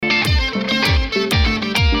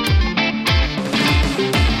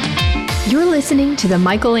listening to the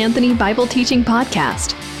Michael Anthony Bible Teaching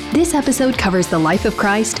Podcast. This episode covers the life of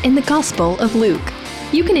Christ in the Gospel of Luke.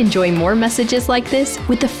 You can enjoy more messages like this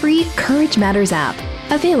with the free Courage Matters app,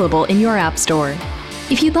 available in your app store.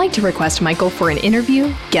 If you'd like to request Michael for an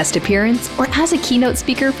interview, guest appearance, or as a keynote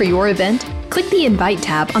speaker for your event, click the Invite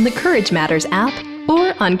tab on the Courage Matters app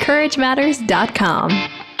or on CourageMatters.com.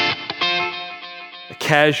 A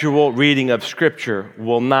casual reading of Scripture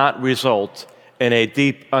will not result in a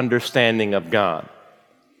deep understanding of God.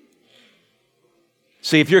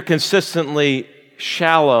 See, if you're consistently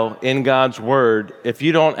shallow in God's Word, if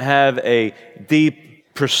you don't have a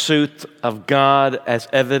deep pursuit of God as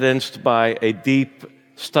evidenced by a deep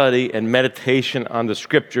study and meditation on the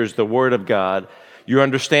Scriptures, the Word of God, your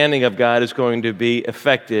understanding of God is going to be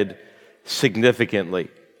affected significantly.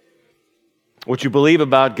 What you believe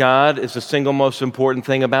about God is the single most important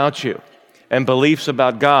thing about you. And beliefs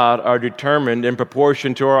about God are determined in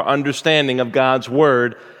proportion to our understanding of God's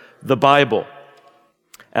Word, the Bible.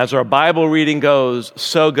 As our Bible reading goes,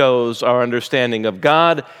 so goes our understanding of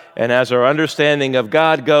God. And as our understanding of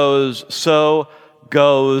God goes, so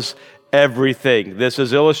goes everything. This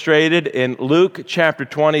is illustrated in Luke chapter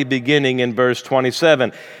 20, beginning in verse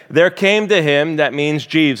 27. There came to him, that means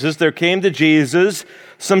Jesus, there came to Jesus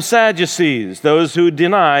some Sadducees, those who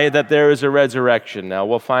deny that there is a resurrection. Now,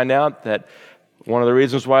 we'll find out that one of the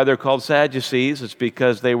reasons why they're called Sadducees is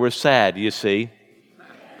because they were sad, you see.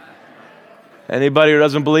 Anybody who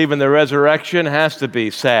doesn't believe in the resurrection has to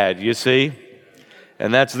be sad, you see.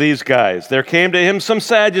 And that's these guys. There came to him some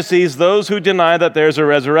Sadducees, those who deny that there's a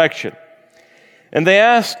resurrection. And they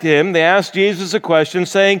asked Jesus a question,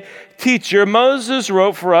 saying, "Teacher, Moses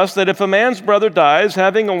wrote for us that if a man's brother dies,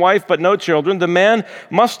 having a wife but no children, the man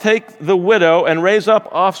must take the widow and raise up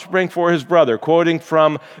offspring for his brother," quoting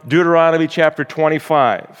from Deuteronomy chapter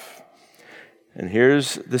 25. And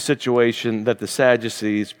here's the situation that the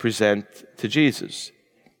Sadducees present to Jesus.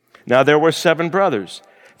 Now there were 7 brothers.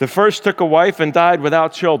 The first took a wife and died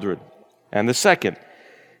without children, and the second.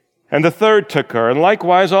 And the third took her, and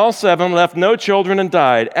likewise all 7 left no children and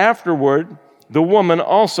died. Afterward, the woman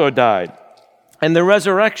also died. And the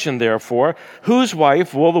resurrection, therefore, whose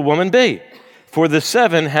wife will the woman be? For the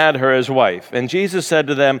 7 had her as wife. And Jesus said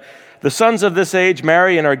to them, "The sons of this age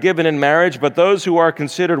marry and are given in marriage, but those who are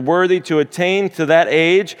considered worthy to attain to that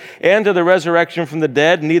age and to the resurrection from the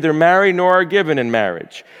dead neither marry nor are given in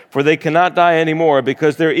marriage. For they cannot die anymore,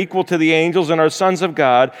 because they're equal to the angels and are sons of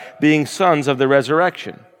God, being sons of the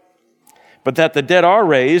resurrection. But that the dead are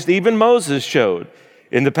raised, even Moses showed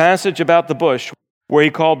in the passage about the bush, where he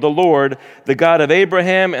called the Lord the God of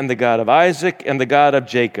Abraham and the God of Isaac and the God of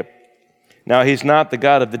Jacob. Now he's not the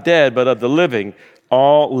God of the dead, but of the living.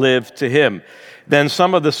 All live to him." Then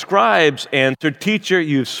some of the scribes answered, "Teacher,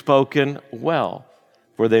 you've spoken well,"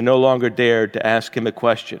 for they no longer dared to ask him a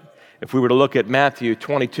question. If we were to look at Matthew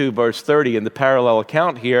 22, verse 30, in the parallel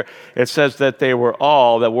account here, it says that they were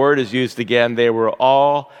all, that word is used again, they were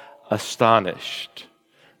all astonished.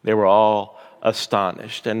 They were all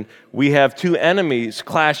astonished. And we have 2 enemies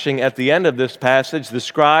clashing at the end of this passage, the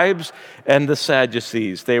scribes and the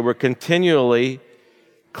Sadducees. They were continually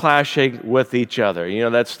clashing with each other. You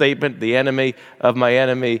know that statement, "The enemy of my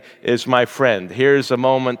enemy is my friend." Here's a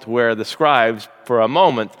moment where the scribes, for a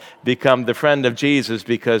moment, become the friend of Jesus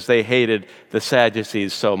because they hated the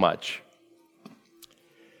Sadducees so much.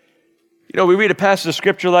 You know, we read a passage of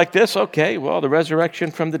Scripture like this, okay, well, the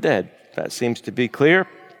resurrection from the dead. That seems to be clear.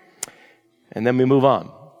 And then we move on.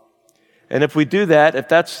 And if we do that, if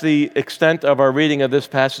that's the extent of our reading of this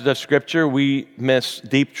passage of Scripture, we miss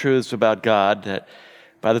deep truths about God that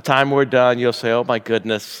by the time we're done, you'll say, "Oh my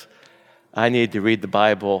goodness, I need to read the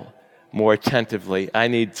Bible more attentively. I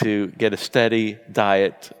need to get a steady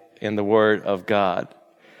diet in the Word of God."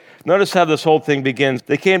 Notice how this whole thing begins.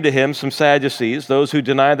 They came to him, some Sadducees, those who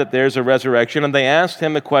deny that there's a resurrection, and they asked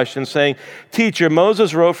him a question, saying, "Teacher,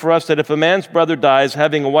 Moses wrote for us that if a man's brother dies,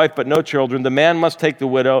 having a wife but no children, the man must take the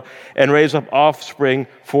widow and raise up offspring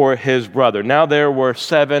for his brother." Now there were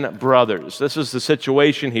 7 brothers. This is the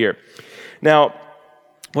situation here. Now,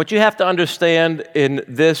 what you have to understand in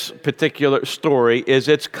this particular story is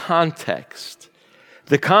its context.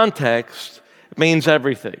 The context means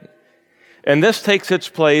everything. And this takes its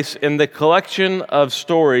place in the collection of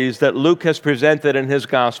stories that Luke has presented in his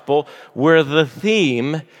gospel, where the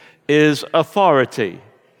theme is authority.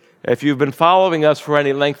 If you've been following us for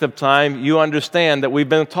any length of time, you understand that we've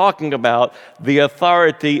been talking about the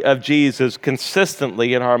authority of Jesus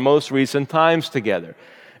consistently in our most recent times together.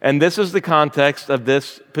 And this is the context of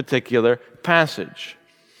this particular passage.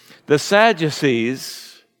 The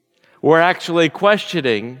Sadducees were actually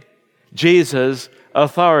questioning Jesus'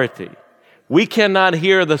 authority. We cannot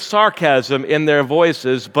hear the sarcasm in their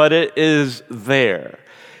voices, but it is there.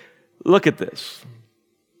 Look at this.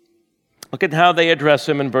 Look at how they address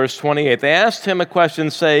him in verse 28. They asked him a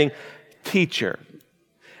question saying, "Teacher."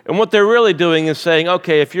 And what they're really doing is saying,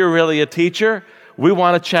 okay, if you're really a teacher, we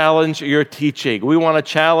want to challenge your teaching. We want to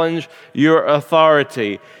challenge your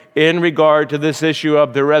authority in regard to this issue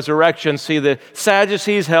of the resurrection. See, the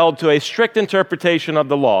Sadducees held to a strict interpretation of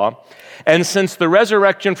the law, and since the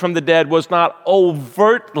resurrection from the dead was not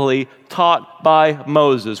overtly taught by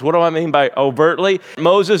Moses. What do I mean by overtly?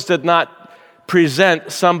 Moses did not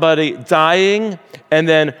present somebody dying and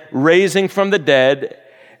then raising from the dead.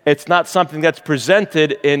 It's not something that's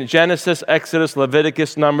presented in Genesis, Exodus,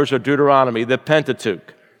 Leviticus, Numbers, or Deuteronomy, the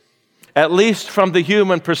Pentateuch. At least from the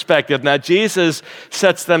human perspective. Now, Jesus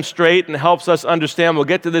sets them straight and helps us understand, we'll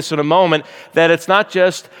get to this in a moment, that it's not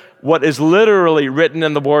just what is literally written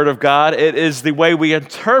in the Word of God, it is the way we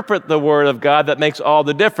interpret the Word of God that makes all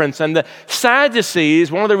the difference. And the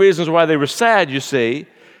Sadducees, one of the reasons why they were sad, you see,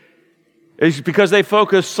 is because they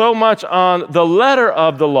focused so much on the letter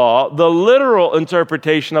of the law, the literal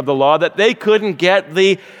interpretation of the law, that they couldn't get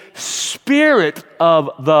the spirit of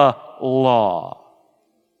the law.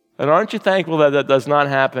 And aren't you thankful that that does not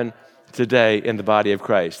happen today in the body of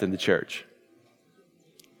Christ, in the church?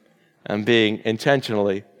 I'm being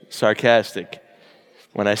intentionally sarcastic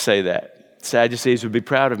when I say that. Sadducees would be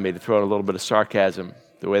proud of me to throw in a little bit of sarcasm,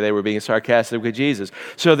 the way they were being sarcastic with Jesus.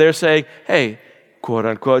 So they're saying, hey, quote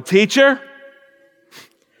unquote, teacher,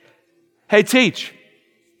 hey, teach.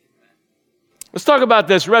 Let's talk about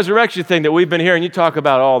this resurrection thing that we've been hearing you talk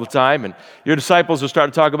about all the time, and your disciples will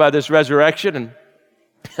start to talk about this resurrection, and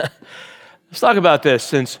let's talk about this,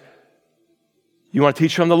 since you want to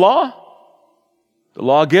teach from the law? The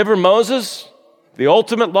lawgiver, Moses, the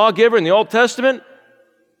ultimate lawgiver in the Old Testament.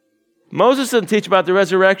 Moses didn't teach about the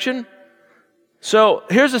resurrection. So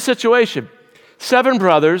here's the situation. 7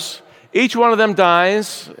 brothers, each one of them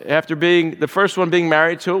dies after being, the first one being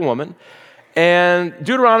married to a woman. And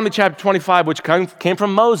Deuteronomy chapter 25, which came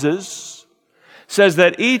from Moses, says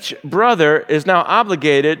that each brother is now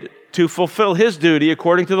obligated to fulfill his duty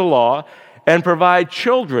according to the law and provide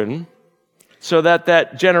children so that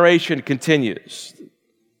that generation continues,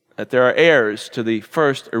 that there are heirs to the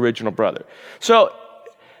first original brother. So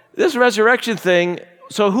this resurrection thing,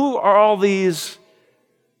 so who are all these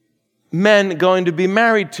men going to be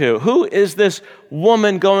married to? Who is this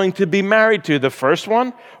woman going to be married to? The first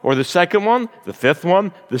one, or the second one, the 5th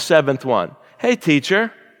one, the 7th one? Hey,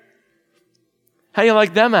 teacher, how do you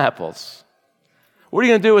like them apples? What are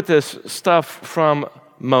you going to do with this stuff from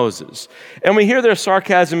Moses? And we hear their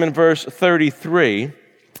sarcasm in verse 33.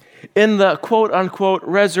 In the quote-unquote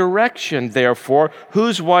resurrection, therefore,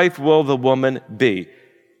 whose wife will the woman be?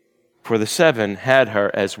 For the 7 had her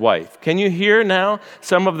as wife. Can you hear now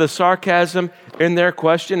some of the sarcasm in their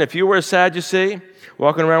question? If you were a Sadducee,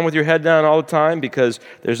 walking around with your head down all the time because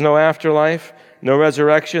there's no afterlife, no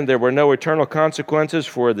resurrection, there were no eternal consequences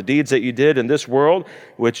for the deeds that you did in this world,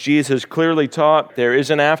 which Jesus clearly taught there is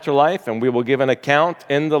an afterlife and we will give an account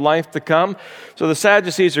in the life to come. So the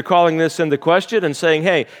Sadducees are calling this into question and saying,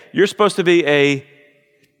 hey, you're supposed to be a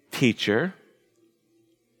teacher.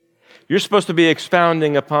 You're supposed to be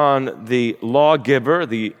expounding upon the lawgiver,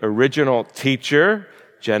 the original teacher,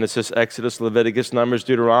 Genesis, Exodus, Leviticus, Numbers,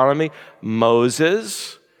 Deuteronomy,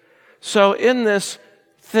 Moses. So in this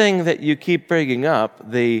thing that you keep bringing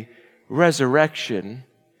up, the resurrection,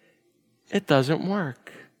 it doesn't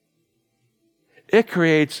work. It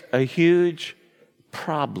creates a huge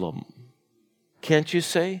problem. Can't you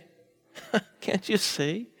see? Can't you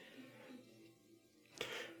see?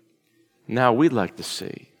 Now we'd like to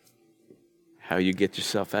see how you get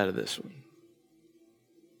yourself out of this one.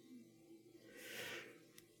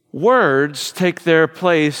 Words take their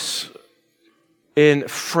place in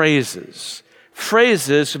phrases.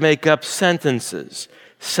 Phrases make up sentences.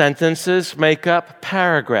 Sentences make up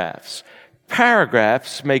paragraphs.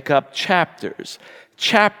 Paragraphs make up chapters.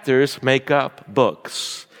 Chapters make up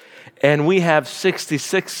books. And we have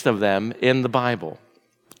 66 of them in the Bible.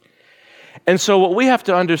 And so what we have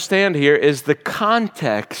to understand here is the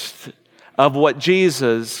context of what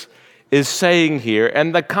Jesus is saying here,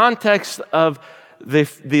 and the context of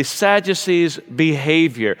the Sadducees'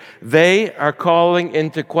 behavior. They are calling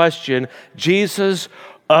into question Jesus'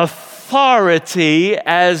 authority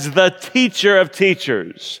as the teacher of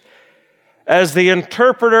teachers, as the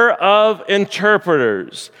interpreter of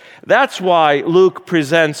interpreters. That's why Luke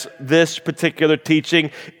presents this particular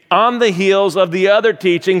teaching on the heels of the other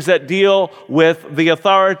teachings that deal with the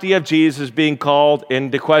authority of Jesus being called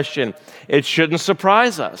into question. It shouldn't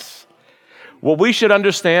surprise us. What we should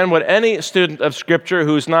understand, what any student of Scripture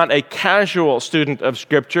who's not a casual student of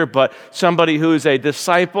Scripture, but somebody who's a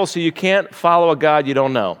disciple, so you can't follow a God you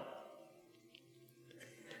don't know.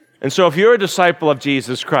 And so if you're a disciple of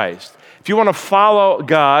Jesus Christ, if you want to follow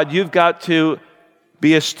God, you've got to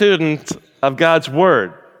be a student of God's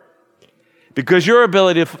Word. Because your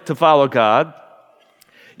ability to follow God,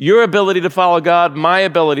 your ability to follow God, my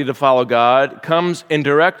ability to follow God, comes in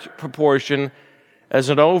direct proportion as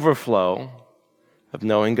an overflow of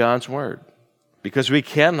knowing God's Word. Because we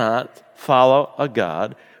cannot follow a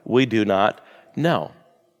God we do not know.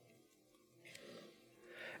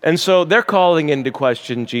 And so they're calling into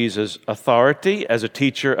question Jesus' authority as a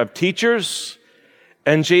teacher of teachers,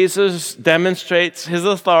 and Jesus demonstrates his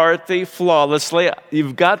authority flawlessly.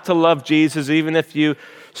 You've got to love Jesus even if you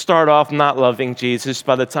start off not loving Jesus.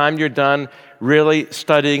 By the time you're done really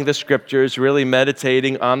studying the Scriptures, really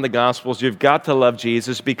meditating on the Gospels, you've got to love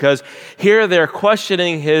Jesus, because here they're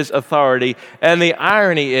questioning his authority, and the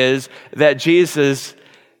irony is that Jesus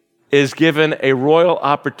is given a royal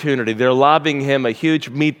opportunity. They're lobbing him a huge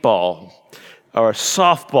meatball or a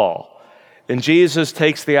softball, and Jesus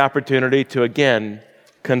takes the opportunity to again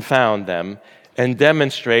confound them and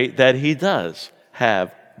demonstrate that he does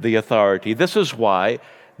have the authority. This is why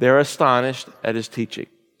they're astonished at his teaching.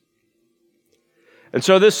 And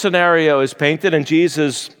so this scenario is painted, and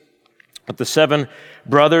Jesus, with the 7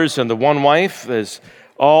 brothers and the 1 wife, is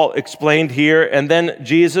all explained here. And then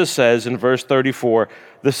Jesus says in verse 34,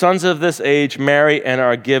 the sons of this age marry and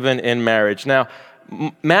are given in marriage. Now,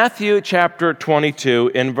 Matthew chapter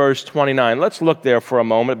 22 in verse 29. Let's look there for a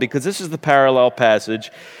moment, because this is the parallel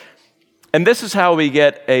passage. And this is how we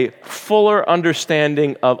get a fuller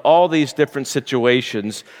understanding of all these different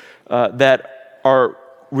situations that are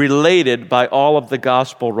related by all of the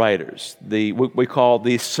gospel writers. What we call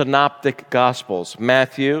the synoptic gospels,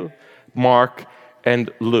 Matthew, Mark,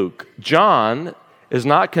 and Luke. John is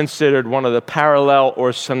not considered one of the parallel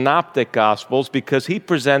or synoptic gospels because he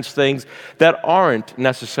presents things that aren't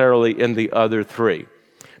necessarily in the other 3.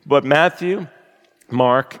 But Matthew,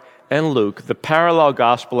 Mark, and Luke, the parallel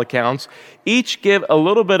gospel accounts, each give a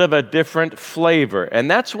little bit of a different flavor. And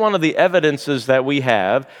that's one of the evidences that we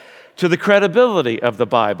have to the credibility of the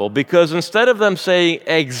Bible, because instead of them saying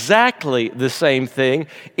exactly the same thing,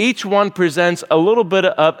 each one presents a little bit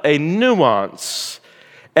of a nuance.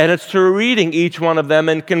 And it's through reading each one of them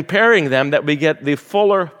and comparing them that we get the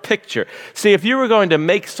fuller picture. See, if you were going to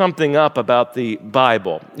make something up about the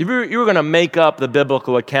Bible, if you were going to make up the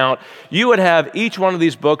biblical account, you would have each one of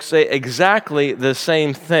these books say exactly the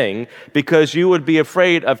same thing, because you would be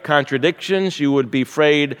afraid of contradictions, you would be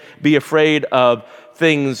afraid of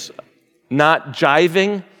things not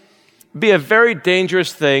jiving. It'd be a very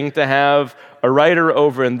dangerous thing to have a writer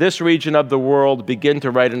over in this region of the world begin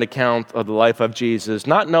to write an account of the life of Jesus,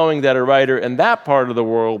 not knowing that a writer in that part of the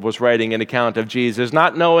world was writing an account of Jesus,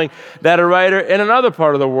 not knowing that a writer in another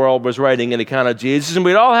part of the world was writing an account of Jesus, and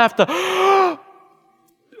we'd all have to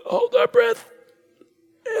hold our breath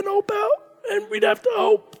and hope out, and we'd have to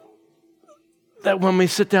hope that when we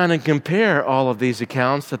sit down and compare all of these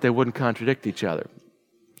accounts that they wouldn't contradict each other.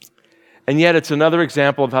 And yet it's another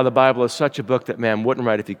example of how the Bible is such a book that man wouldn't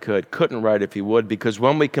write if he could, couldn't write if he would, because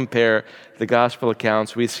when we compare the gospel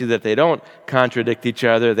accounts, we see that they don't contradict each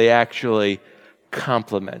other, they actually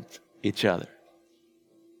complement each other.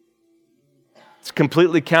 It's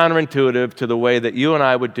completely counterintuitive to the way that you and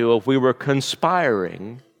I would do if we were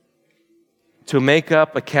conspiring to make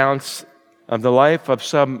up accounts of the life of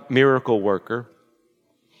some miracle worker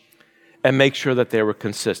and make sure that they were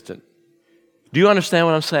consistent. Do you understand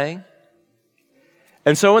what I'm saying?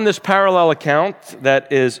 And so in this parallel account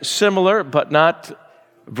that is similar but not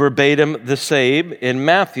verbatim the same, in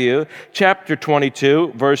Matthew chapter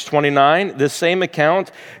 22, verse 29, the same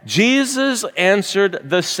account, Jesus answered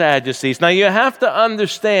the Sadducees. Now you have to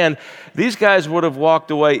understand, these guys would have walked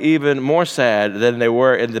away even more sad than they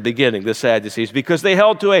were in the beginning, the Sadducees, because they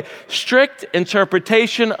held to a strict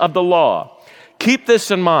interpretation of the law. Keep this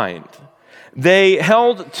in mind. They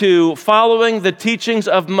held to following the teachings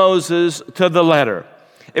of Moses to the letter.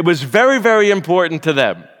 It was very, very important to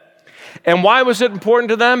them. And why was it important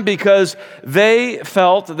to them? Because they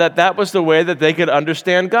felt that that was the way that they could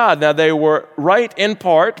understand God. Now, they were right in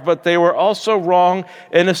part, but they were also wrong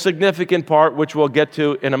in a significant part, which we'll get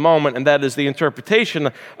to in a moment, and that is the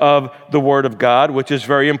interpretation of the Word of God, which is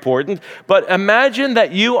very important. But imagine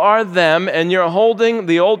that you are them, and you're holding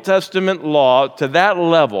the Old Testament law to that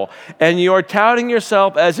level, and you're touting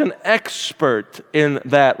yourself as an expert in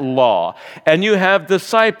that law. And you have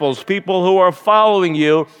disciples, people who are following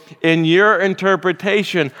you in in your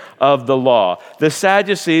interpretation of the law. The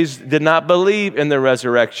Sadducees did not believe in the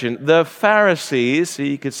resurrection. The Pharisees,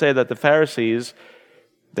 you could say that the Pharisees,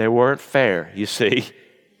 they weren't fair, you see.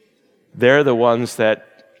 They're the ones that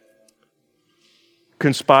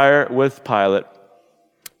conspire with Pilate,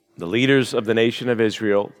 the leaders of the nation of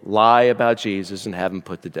Israel, lie about Jesus and have him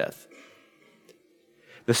put to death.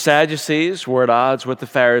 The Sadducees were at odds with the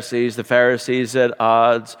Pharisees at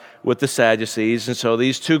odds with the Sadducees, and so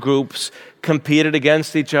these two groups competed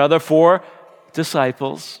against each other for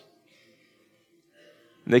disciples.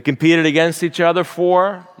 They competed against each other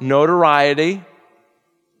for notoriety.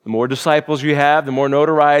 The more disciples you have, the more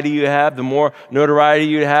notoriety you have. The more notoriety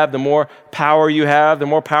you have, the more power you have. The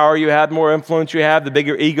more power you have, the more influence you have, the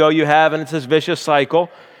bigger ego you have, and it's this vicious cycle.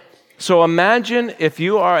 So imagine if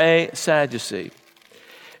you are a Sadducee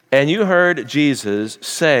and you heard Jesus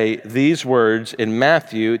say these words in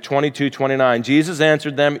Matthew 22:29. Jesus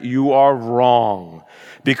answered them, "You are wrong,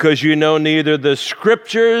 because you know neither the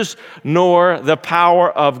Scriptures nor the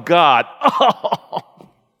power of God." Oh,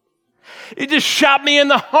 it just shot me in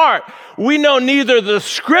the heart. We know neither the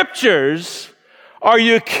Scriptures. Are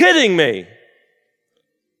you kidding me?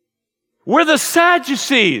 We're the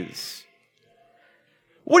Sadducees.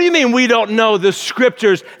 What do you mean we don't know the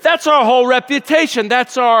Scriptures? That's our whole reputation.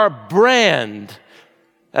 That's our brand.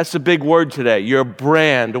 That's the big word today, your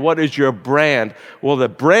brand. What is your brand? Well, the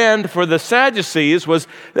brand for the Sadducees was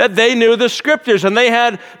that they knew the Scriptures and they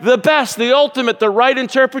had the best, the ultimate, the right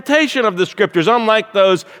interpretation of the Scriptures, unlike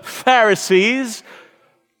those Pharisees.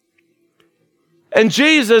 And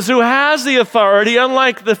Jesus, who has the authority,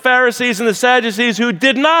 unlike the Pharisees and the Sadducees who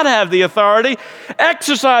did not have the authority,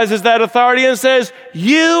 exercises that authority and says,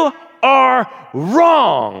 "You are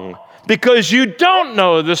wrong, because you don't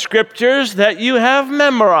know the Scriptures that you have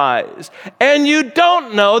memorized, and you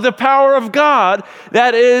don't know the power of God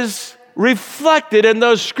that is reflected in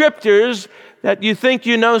those Scriptures that you think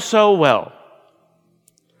you know so well."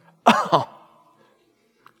 Oh,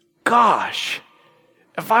 gosh.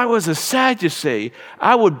 If I was a Sadducee,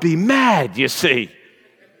 I would be mad, you see.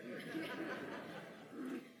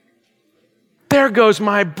 There goes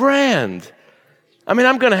my brand. I mean,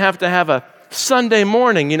 I'm going to have a Sunday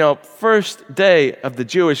morning, first day of the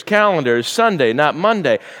Jewish calendar is Sunday, not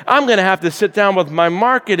Monday. I'm going to have to sit down with my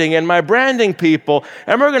marketing and my branding people,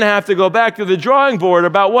 and we're going to have to go back to the drawing board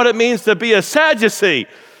about what it means to be a Sadducee.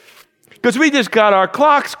 Because we just got our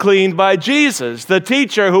clocks cleaned by Jesus, the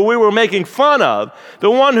teacher who we were making fun of,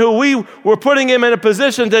 the one who we were putting him in a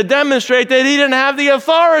position to demonstrate that he didn't have the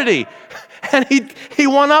authority. And he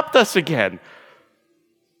one-upped us again.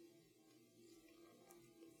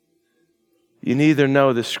 You neither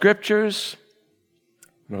know the Scriptures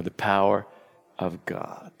nor the power of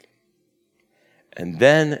God. And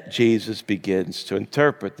then Jesus begins to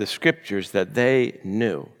interpret the Scriptures that they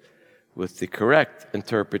knew with the correct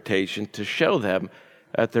interpretation to show them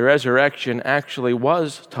that the resurrection actually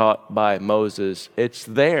was taught by Moses. It's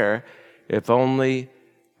there if only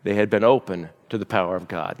they had been open to the power of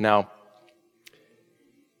God. Now,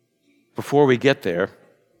 before we get there,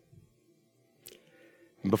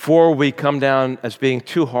 before we come down as being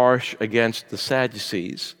too harsh against the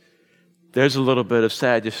Sadducees, there's a little bit of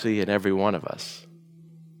Sadducee in every one of us.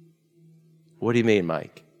 What do you mean,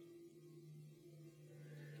 Mike?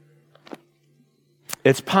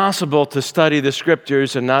 It's possible to study the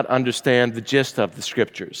Scriptures and not understand the gist of the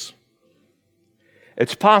Scriptures.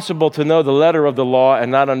 It's possible to know the letter of the law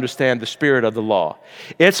and not understand the spirit of the law.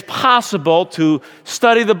 It's possible to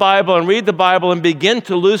study the Bible and read the Bible and begin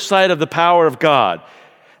to lose sight of the power of God.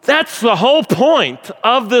 That's the whole point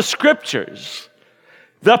of the Scriptures.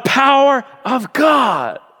 The power of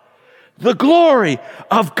God. The glory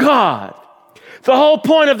of God. The whole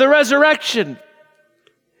point of the resurrection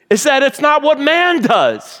is that it's not what man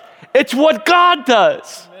does, it's what God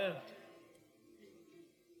does. Amen.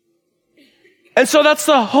 And so that's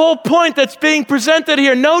the whole point that's being presented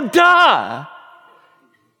here. No duh.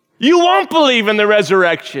 You won't believe in the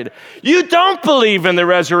resurrection. You don't believe in the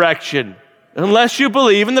resurrection unless you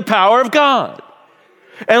believe in the power of God.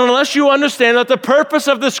 And unless you understand that the purpose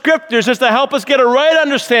of the Scriptures is to help us get a right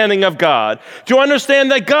understanding of God, to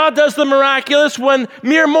understand that God does the miraculous when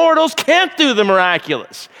mere mortals can't do the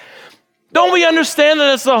miraculous. Don't we understand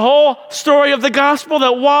that it's the whole story of the gospel,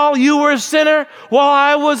 that while you were a sinner, while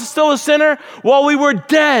I was still a sinner, while we were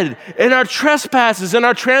dead in our trespasses and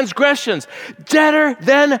our transgressions, deader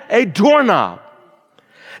than a doorknob,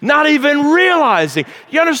 not even realizing,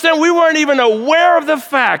 you understand, we weren't even aware of the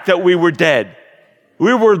fact that we were dead.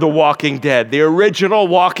 We were the walking dead, the original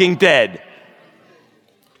walking dead.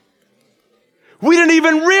 We didn't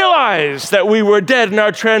even realize that we were dead in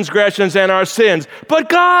our transgressions and our sins. But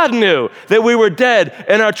God knew that we were dead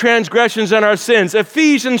in our transgressions and our sins.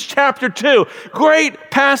 Ephesians chapter 2, great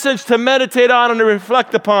passage to meditate on and to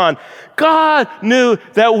reflect upon. God knew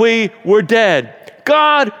that we were dead.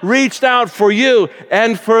 God reached out for you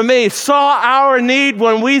and for me, saw our need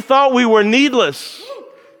when we thought we were needless.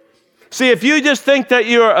 See, if you just think that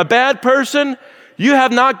you're a bad person, you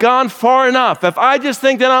have not gone far enough. If I just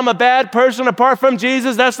think that I'm a bad person apart from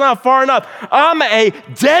Jesus, that's not far enough. I'm a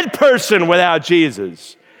dead person without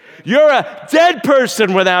Jesus. You're a dead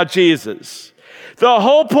person without Jesus. The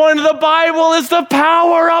whole point of the Bible is the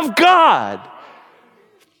power of God.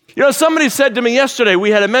 You know, somebody said to me yesterday,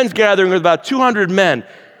 we had a men's gathering with about 200 men,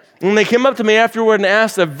 and they came up to me afterward and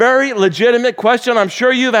asked a very legitimate question. I'm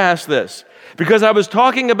sure you've asked this, because I was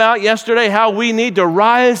talking about yesterday how we need to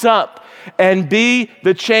rise up and be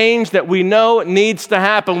the change that we know needs to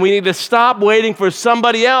happen. We need to stop waiting for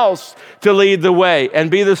somebody else to lead the way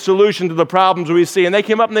and be the solution to the problems we see. And they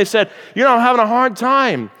came up and they said, you know, I'm having a hard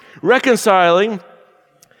time reconciling,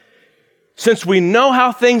 since we know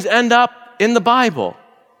how things end up in the Bible,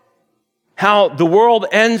 how the world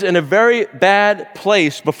ends in a very bad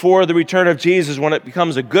place before the return of Jesus when it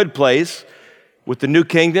becomes a good place with the new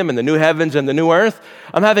kingdom and the new heavens and the new earth.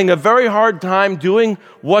 I'm having a very hard time doing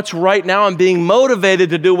what's right now and being motivated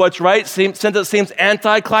to do what's right since it seems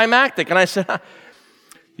anticlimactic. And I said,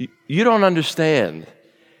 you don't understand.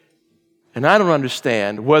 And I don't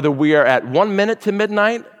understand whether we are at 1 minute to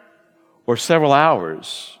midnight or several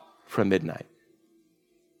hours from midnight.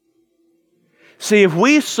 See, if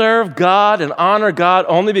we serve God and honor God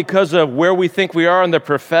only because of where we think we are in the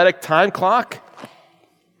prophetic time clock,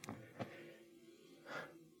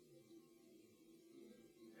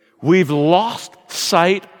 we've lost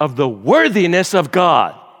sight of the worthiness of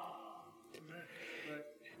God.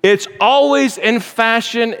 It's always in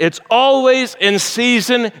fashion. It's always in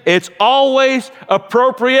season. It's always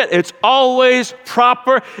appropriate. It's always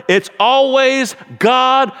proper. It's always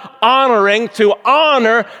God honoring to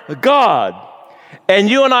honor God. And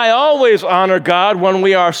you and I always honor God when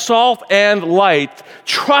we are salt and light.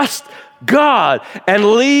 Trust God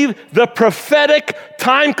and leave the prophetic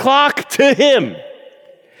time clock to Him.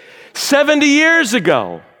 70 years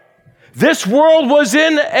ago, this world was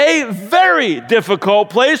in a very difficult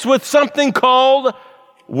place with something called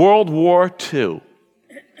World War II.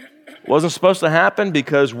 It wasn't supposed to happen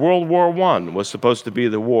because World War I was supposed to be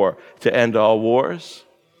the war to end all wars.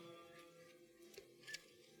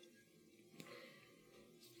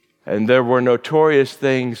 And there were notorious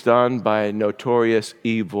things done by notorious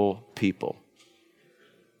evil people.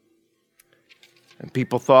 And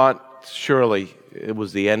people thought, surely, it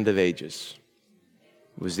was the end of ages.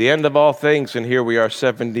 It was the end of all things, and here we are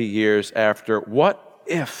 70 years after. What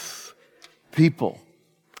if people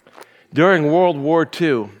during World War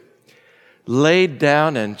II laid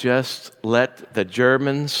down and just let the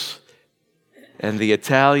Germans and the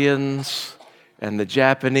Italians and the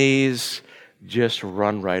Japanese just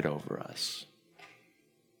run right over us?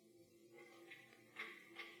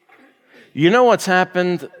 You know what's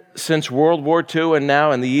happened since World War II and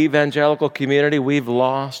now in the evangelical community? We've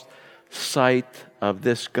lost sight of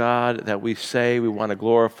this God that we say we want to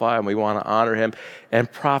glorify and we want to honor Him.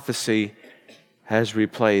 And prophecy has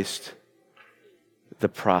replaced the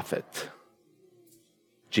prophet,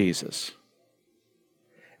 Jesus.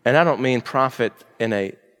 And I don't mean prophet in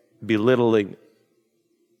a belittling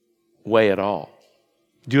way at all.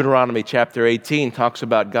 Deuteronomy chapter 18 talks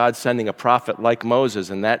about God sending a prophet like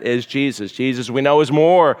Moses, and that is Jesus. Jesus, we know, is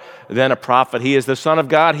more than a prophet. He is the Son of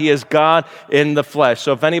God. He is God in the flesh.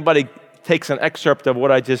 So if anybody takes an excerpt of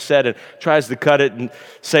what I just said and tries to cut it and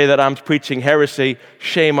say that I'm preaching heresy,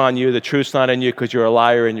 shame on you. The truth's not in you because you're a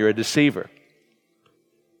liar and you're a deceiver.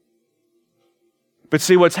 But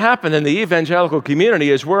see, what's happened in the evangelical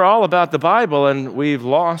community is we're all about the Bible, and we've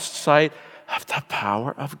lost sight of the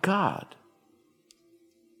power of God.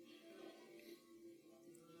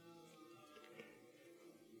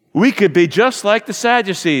 We could be just like the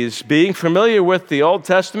Sadducees, being familiar with the Old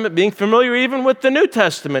Testament, being familiar even with the New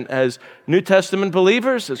Testament as New Testament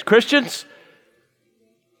believers, as Christians,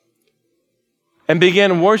 and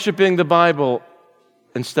begin worshiping the Bible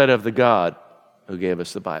instead of the God who gave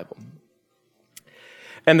us the Bible.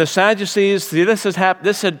 And the Sadducees, see, this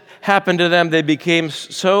had happened to them. They became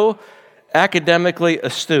so academically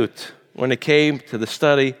astute when it came to the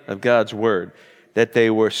study of God's Word that they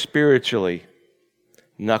were spiritually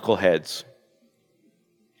knuckleheads.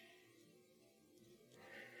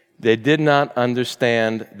 They did not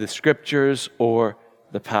understand the Scriptures or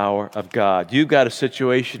the power of God. You've got a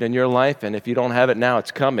situation in your life, and if you don't have it now,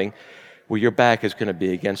 it's coming, where your back is going to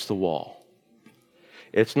be against the wall.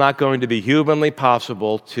 It's not going to be humanly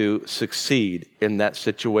possible to succeed in that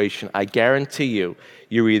situation. I guarantee you,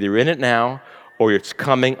 you're either in it now or it's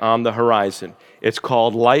coming on the horizon. It's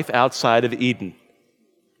called life outside of Eden.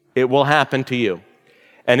 It will happen to you.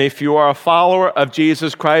 And if you are a follower of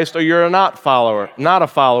Jesus Christ or you're not a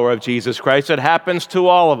follower of Jesus Christ, it happens to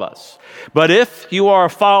all of us. But if you are a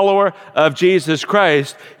follower of Jesus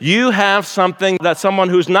Christ, you have something that someone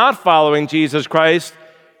who's not following Jesus Christ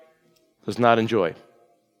does not enjoy.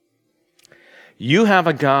 You have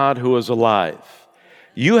a God who is alive.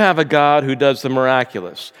 You have a God who does the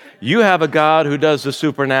miraculous. You have a God who does the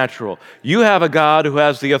supernatural. You have a God who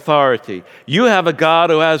has the authority. You have a God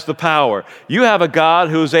who has the power. You have a God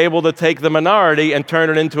who's able to take the minority and turn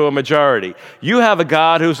it into a majority. You have a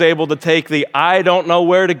God who's able to take the I don't know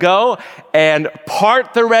where to go and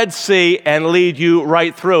part the Red Sea and lead you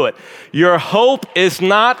right through it. Your hope is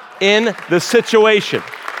not in the situation.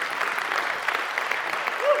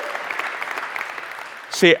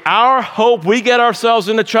 See, our hope, we get ourselves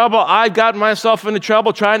into trouble. I got myself into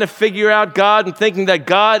trouble trying to figure out God and thinking that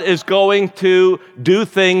God is going to do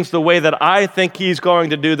things the way that I think He's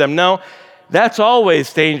going to do them. No, that's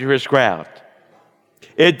always dangerous ground.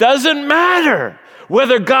 It doesn't matter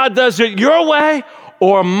whether God does it your way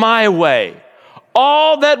or my way.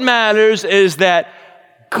 All that matters is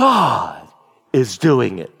that God is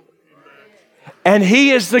doing it. And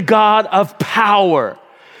He is the God of power.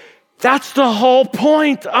 That's the whole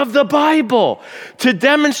point of the Bible, to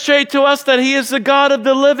demonstrate to us that He is the God of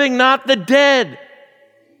the living, not the dead.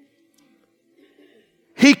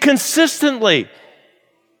 He consistently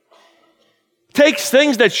takes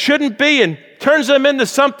things that shouldn't be and turns them into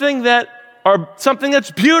something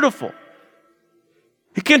that's beautiful.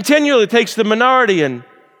 He continually takes the minority and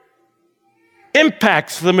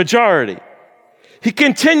impacts the majority. He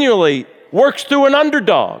continually works through an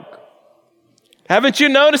underdog. Haven't you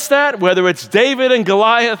noticed that? Whether it's David and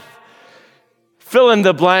Goliath, fill in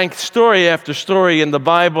the blank, story after story in the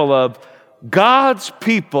Bible of God's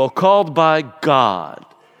people called by God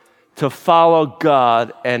to follow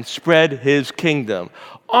God and spread His kingdom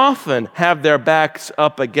often have their backs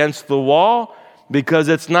up against the wall because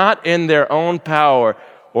it's not in their own power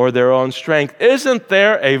or their own strength. Isn't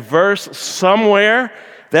there a verse somewhere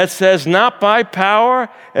that says not by power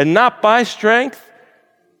and not by strength?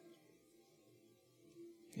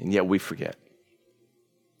 And yet we forget.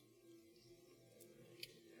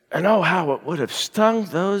 And oh, how it would have stung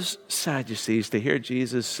those Sadducees to hear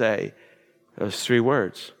Jesus say those three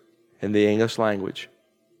words in the English language.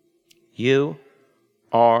 You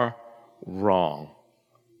are wrong.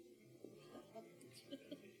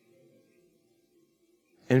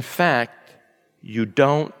 In fact, you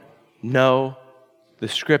don't know the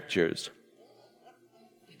Scriptures.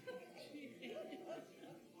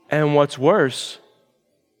 And what's worse,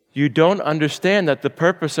 you don't understand that the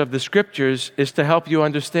purpose of the Scriptures is to help you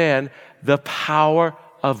understand the power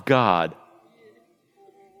of God.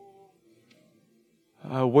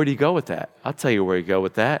 Where do you go with that? I'll tell you where you go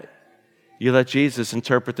with that. You let Jesus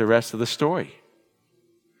interpret the rest of the story.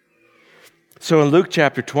 So in Luke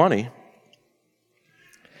chapter 20,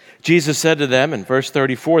 Jesus said to them in verse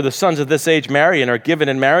 34, the sons of this age marry and are given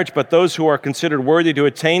in marriage, but those who are considered worthy to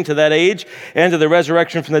attain to that age and to the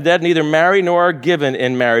resurrection from the dead neither marry nor are given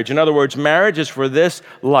in marriage. In other words, marriage is for this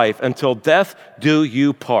life. Until death do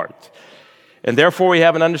you part. And therefore we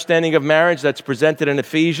have an understanding of marriage that's presented in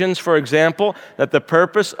Ephesians, for example, that the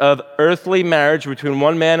purpose of earthly marriage between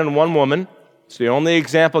one man and one woman, it's the only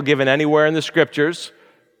example given anywhere in the Scriptures.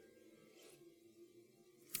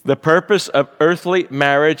 The purpose of earthly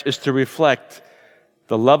marriage is to reflect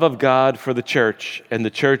the love of God for the church and the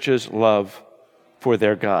church's love for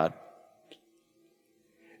their God.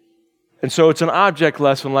 And so it's an object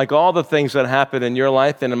lesson like all the things that happen in your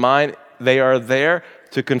life and in mine. They are there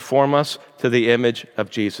to conform us to the image of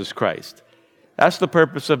Jesus Christ. That's the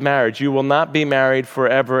purpose of marriage. You will not be married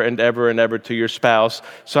forever and ever and ever to your spouse.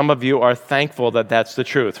 Some of you are thankful that that's the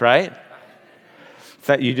truth, right?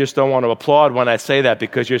 That you just don't want to applaud when I say that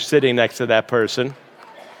because you're sitting next to that person.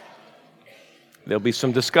 There'll be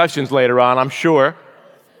some discussions later on, I'm sure.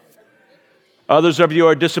 Others of you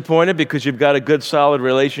are disappointed because you've got a good, solid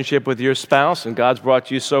relationship with your spouse and God's brought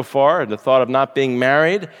you so far. And the thought of not being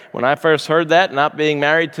married, when I first heard that, not being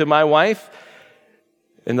married to my wife,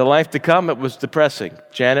 in the life to come, it was depressing.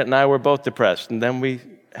 Janet and I were both depressed. And then we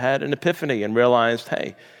had an epiphany and realized,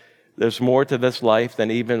 hey, there's more to this life than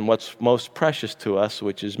even what's most precious to us,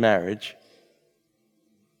 which is marriage.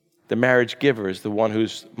 The marriage giver is the one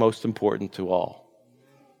who's most important to all.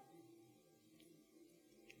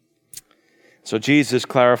 So Jesus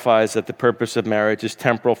clarifies that the purpose of marriage is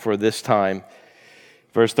temporal for this time.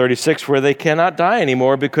 Verse 36, where they cannot die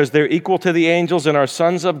anymore because they're equal to the angels and are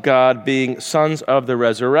sons of God, being sons of the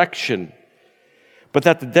resurrection. But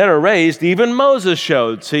that the dead are raised, even Moses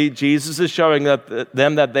showed. See, Jesus is showing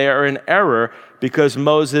them that they are in error because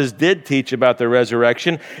Moses did teach about the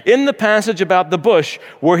resurrection in the passage about the bush,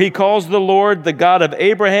 where he calls the Lord the God of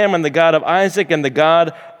Abraham and the God of Isaac and the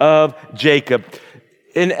God of Jacob.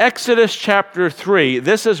 In Exodus chapter 3,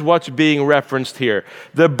 this is what's being referenced here,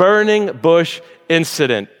 the burning bush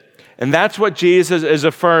incident. And that's what Jesus is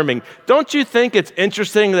affirming. Don't you think it's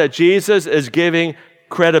interesting that Jesus is giving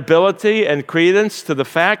credibility and credence to the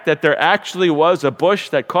fact that there actually was a bush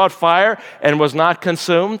that caught fire and was not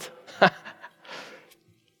consumed?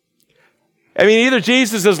 I mean, either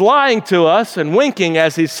Jesus is lying to us and winking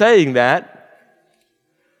as he's saying that,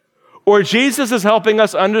 or Jesus is helping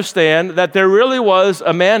us understand that there really was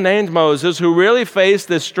a man named Moses who really faced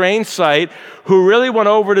this strange sight, who really went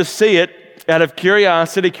over to see it out of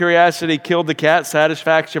curiosity. Curiosity killed the cat,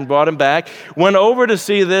 satisfaction brought him back, went over to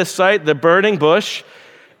see this sight, the burning bush,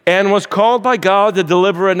 and was called by God to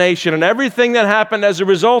deliver a nation. And everything that happened as a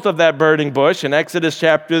result of that burning bush in Exodus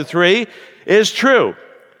chapter 3 is true.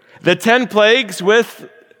 The 10 plagues with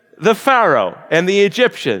the Pharaoh and the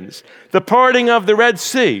Egyptians, the parting of the Red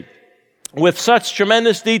Sea with such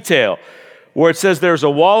tremendous detail, where it says there's a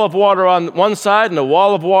wall of water on one side and a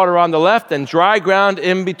wall of water on the left and dry ground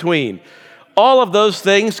in between. All of those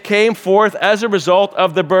things came forth as a result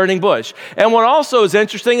of the burning bush. And what also is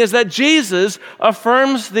interesting is that Jesus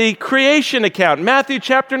affirms the creation account. Matthew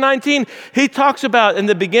chapter 19, he talks about in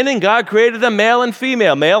the beginning, God created them male and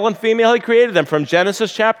female. Male and female, he created them from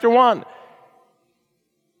Genesis chapter 1.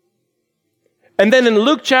 And then in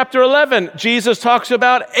Luke chapter 11, Jesus talks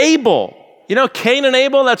about Abel. You know, Cain and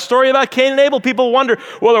Abel, that story about Cain and Abel, people wonder,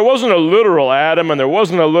 well, there wasn't a literal Adam and there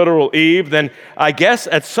wasn't a literal Eve. Then I guess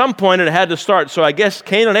at some point it had to start. So I guess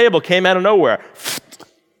Cain and Abel came out of nowhere.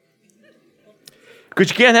 Because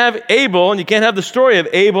you can't have Abel and you can't have the story of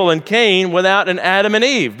Abel and Cain without an Adam and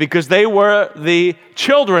Eve, because they were the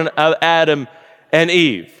children of Adam and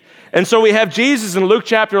Eve. And so we have Jesus in Luke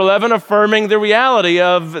chapter 11 affirming the reality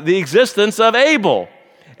of the existence of Abel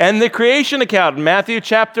and the creation account in Matthew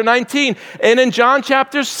chapter 19. And in John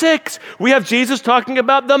chapter 6, we have Jesus talking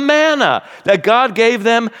about the manna, that God gave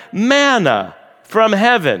them manna from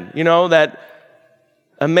heaven. You know, that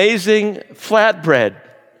amazing flatbread,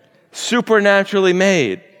 supernaturally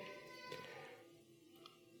made.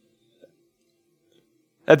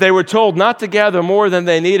 That they were told not to gather more than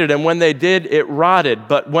they needed, and when they did, it rotted.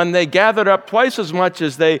 But when they gathered up twice as much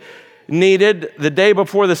as they needed the day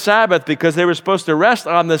before the Sabbath, because they were supposed to rest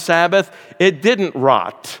on the Sabbath, it didn't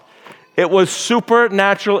rot. It was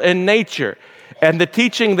supernatural in nature. And the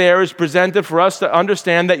teaching there is presented for us to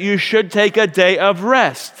understand that you should take a day of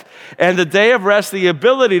rest. And the day of rest, the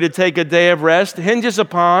ability to take a day of rest, hinges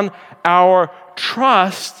upon our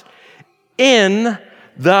trust in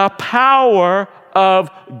the power of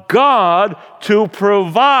God to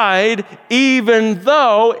provide, even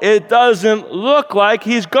though it doesn't look like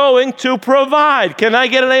He's going to provide. Can I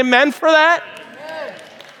get an amen for that? Amen.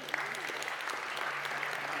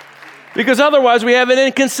 Because otherwise we have an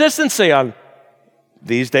inconsistency. On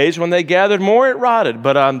these days when they gathered more, it rotted.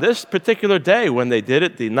 But on this particular day, when they did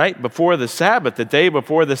it the night before the Sabbath, the day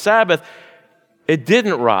before the Sabbath, it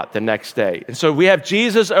didn't rot the next day. And so we have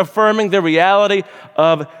Jesus affirming the reality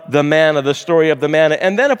of the manna, the story of the manna.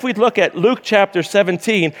 And then if we look at Luke chapter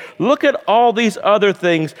 17, look at all these other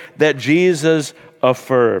things that Jesus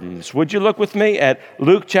affirms. Would you look with me at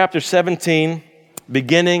Luke chapter 17,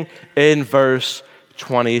 beginning in verse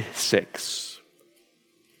 26.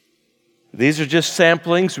 These are just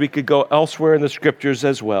samplings. We could go elsewhere in the scriptures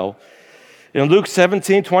as well. In Luke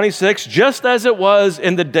 17:26, just as it was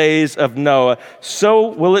in the days of Noah, so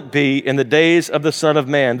will it be in the days of the Son of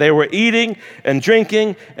Man. They were eating and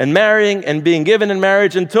drinking and marrying and being given in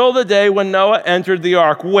marriage until the day when Noah entered the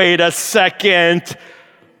ark. Wait a second.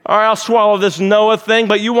 All right, I'll swallow this Noah thing,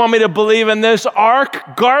 but you want me to believe in this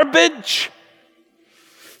ark garbage?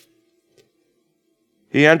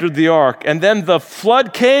 He entered the ark, and then the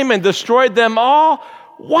flood came and destroyed them all.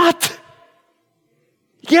 What?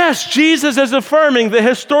 Yes, Jesus is affirming the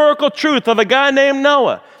historical truth of a guy named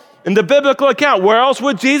Noah in the biblical account. Where else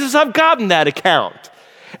would Jesus have gotten that account?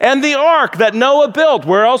 And the ark that Noah built,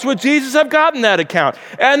 where else would Jesus have gotten that account?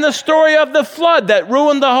 And the story of the flood that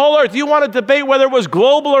ruined the whole earth. You want to debate whether it was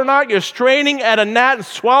global or not? You're straining at a gnat and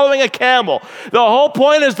swallowing a camel. The whole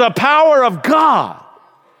point is the power of God.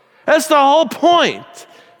 That's the whole point.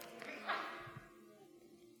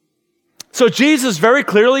 So Jesus very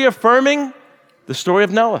clearly affirming the story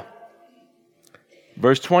of Noah.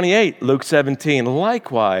 Verse 28, Luke 17,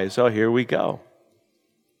 likewise, here we go.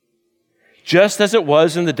 Just as it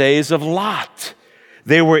was in the days of Lot.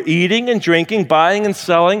 They were eating and drinking, buying and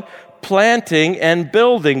selling, planting and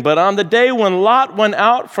building. But on the day when Lot went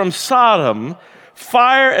out from Sodom,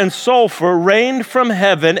 fire and sulfur rained from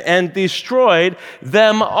heaven and destroyed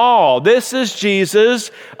them all. This is Jesus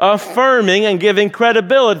affirming and giving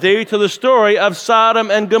credibility to the story of Sodom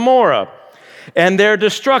and Gomorrah and their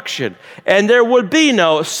destruction. And there would be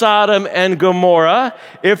no Sodom and Gomorrah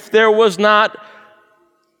if there was not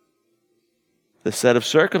the set of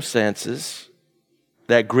circumstances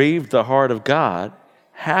that grieved the heart of God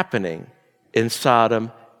happening in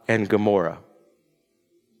Sodom and Gomorrah.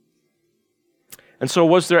 And so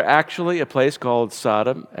was there actually a place called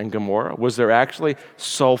Sodom and Gomorrah? Was there actually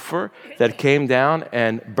sulfur that came down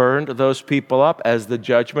and burned those people up as the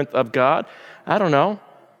judgment of God? I don't know.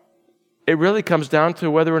 It really comes down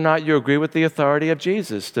to whether or not you agree with the authority of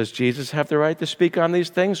Jesus. Does Jesus have the right to speak on these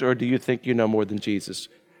things, or do you think you know more than Jesus?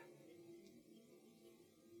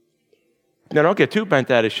 Now, don't get too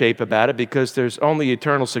bent out of shape about it, because there's only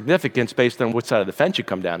eternal significance based on which side of the fence you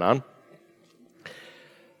come down on.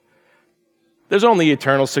 There's only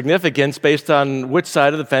eternal significance based on which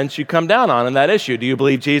side of the fence you come down on in that issue. Do you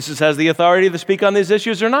believe Jesus has the authority to speak on these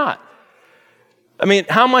issues or not? I mean,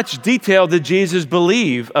 how much detail did Jesus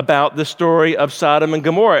believe about the story of Sodom and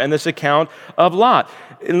Gomorrah and this account of Lot?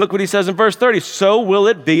 And look what he says in verse 30. So will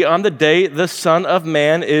it be on the day the Son of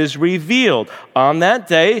Man is revealed. On that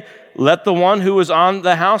day, let the one who is on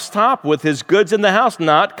the housetop with his goods in the house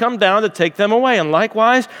not come down to take them away. And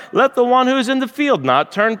likewise, let the one who is in the field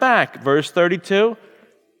not turn back. Verse 32,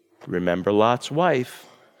 remember Lot's wife.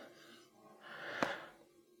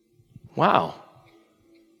 Wow.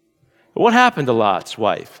 What happened to Lot's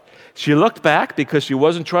wife? She looked back because she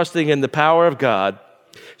wasn't trusting in the power of God.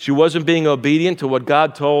 She wasn't being obedient to what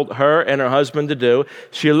God told her and her husband to do.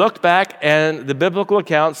 She looked back, and the biblical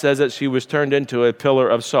account says that she was turned into a pillar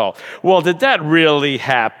of salt. Well, did that really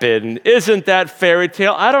happen? Isn't that fairy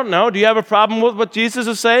tale? I don't know. Do you have a problem with what Jesus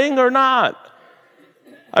is saying or not?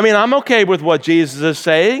 I mean, I'm okay with what Jesus is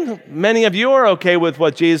saying. Many of you are okay with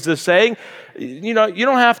what Jesus is saying. You know, you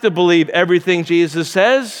don't have to believe everything Jesus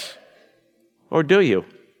says, or do you?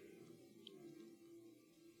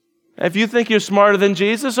 If you think you're smarter than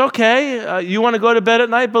Jesus, okay. You want to go to bed at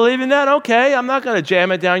night believing that? Okay. I'm not going to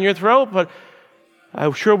jam it down your throat, but I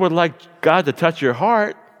sure would like God to touch your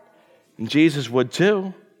heart, and Jesus would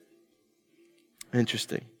too.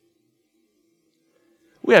 Interesting.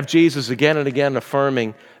 We have Jesus again and again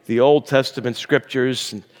affirming the Old Testament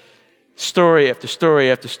scriptures, and story after story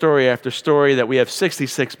after story after story, that we have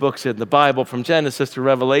 66 books in the Bible from Genesis to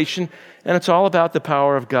Revelation, and it's all about the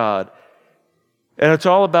power of God. And it's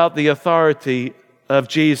all about the authority of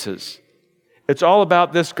Jesus. It's all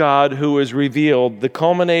about this God who is revealed, the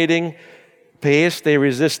culminating pièce de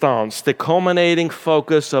résistance, the culminating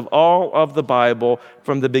focus of all of the Bible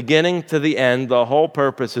from the beginning to the end. The whole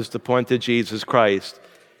purpose is to point to Jesus Christ.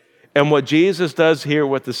 And what Jesus does here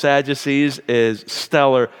with the Sadducees is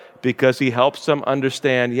stellar, because he helps them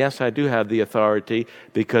understand, yes, I do have the authority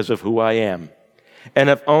because of who I am. And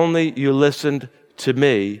if only you listened to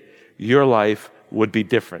me, your life would be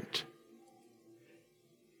different.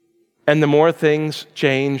 And the more things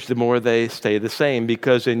change, the more they stay the same,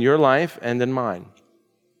 because in your life and in mine,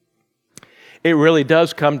 it really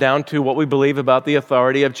does come down to what we believe about the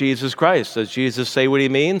authority of Jesus Christ. Does Jesus say what he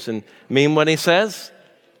means and mean what he says?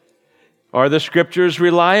 Are the scriptures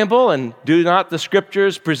reliable, and do not the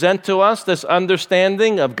scriptures present to us this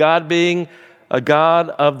understanding of God being a God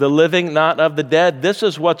of the living, not of the dead? This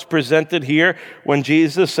is what's presented here when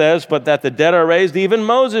Jesus says, but that the dead are raised. Even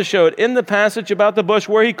Moses showed in the passage about the bush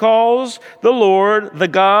where he calls the Lord the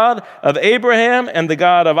God of Abraham and the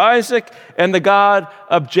God of Isaac and the God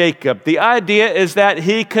of Jacob. The idea is that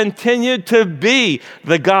he continued to be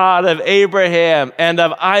the God of Abraham and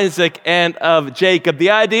of Isaac and of Jacob.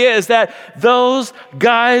 The idea is that those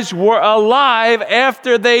guys were alive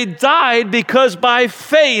after they died, because by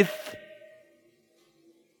faith,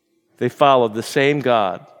 they followed the same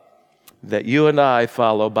God that you and I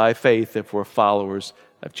follow by faith if we're followers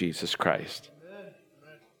of Jesus Christ.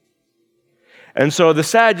 And so the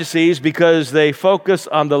Sadducees, because they focused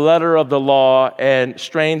on the letter of the law and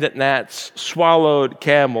strained at gnats, swallowed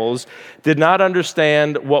camels, did not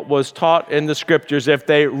understand what was taught in the scriptures. If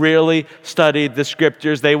they really studied the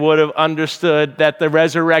scriptures, they would have understood that the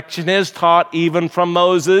resurrection is taught even from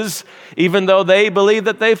Moses, even though they believed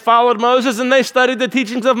that they followed Moses and they studied the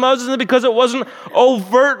teachings of Moses, and because it wasn't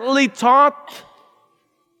overtly taught,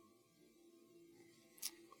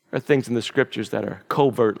 are things in the scriptures that are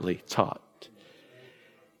covertly taught.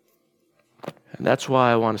 And that's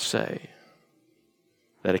why I want to say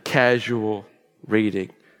that a casual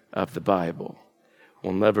reading of the Bible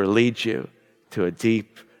will never lead you to a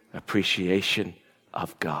deep appreciation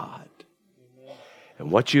of God.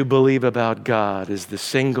 And what you believe about God is the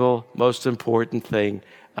single most important thing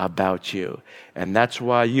about you. And that's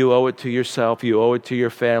why you owe it to yourself, you owe it to your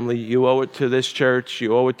family, you owe it to this church,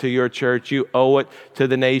 you owe it to your church, you owe it to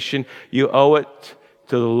the nation, you owe it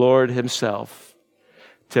to the Lord himself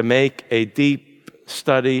to make a deep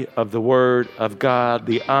study of the Word of God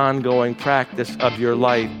the ongoing practice of your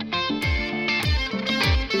life.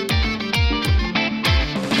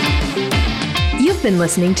 You've been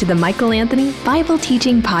listening to the Michael Anthony Bible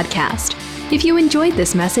Teaching Podcast. If you enjoyed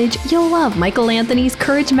this message, you'll love Michael Anthony's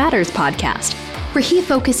Courage Matters podcast, where he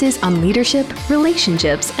focuses on leadership,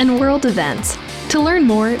 relationships, and world events. To learn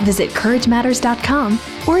more, visit CourageMatters.com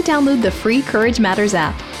or download the free Courage Matters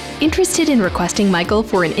app. Interested in requesting Michael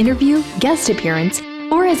for an interview, guest appearance,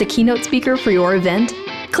 or as a keynote speaker for your event?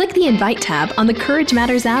 Click the Invite tab on the Courage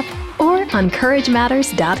Matters app or on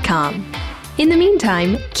CourageMatters.com. In the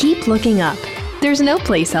meantime, keep looking up. There's no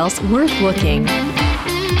place else worth looking.